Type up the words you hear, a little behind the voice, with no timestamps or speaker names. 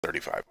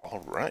35.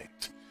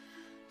 Alright.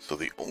 So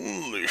the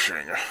only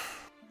thing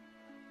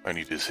I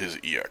need is his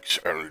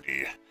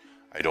EXLD.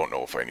 I don't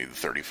know if I need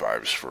the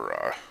 35s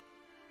for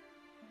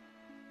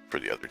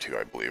the other two,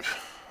 I believe.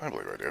 I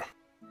believe I do.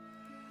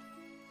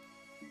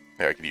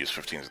 Yeah, I could use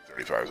 15s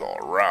and 35s all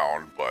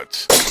around,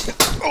 but...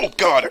 Oh,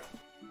 God!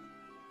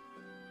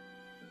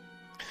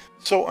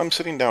 So, I'm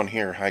sitting down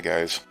here. Hi,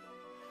 guys.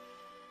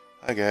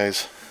 Hi,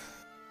 guys.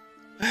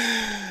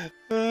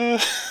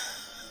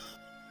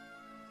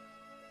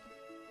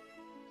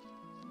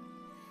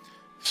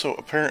 So,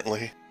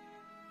 apparently...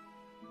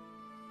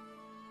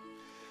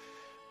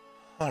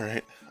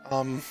 Alright,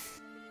 I'll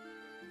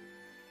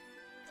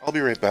be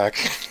right back.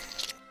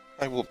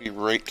 I will be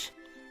right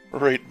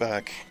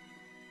back.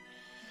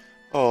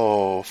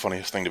 Oh,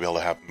 funniest thing to be able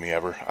to happen to me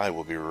ever. I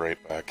will be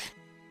right back.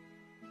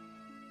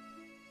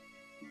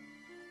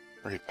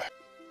 Right back.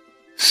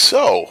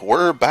 So,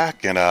 we're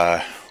back, and,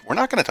 we're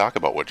not going to talk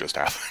about what just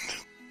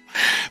happened.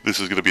 This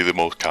is going to be the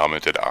most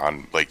commented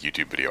on, like,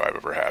 YouTube video I've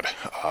ever had.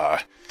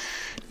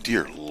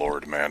 Dear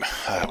Lord, man.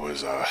 That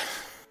was an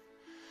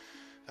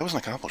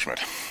accomplishment.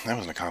 That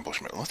was an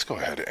accomplishment. Let's go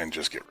ahead and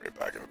just get right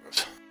back into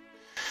this.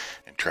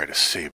 And try to save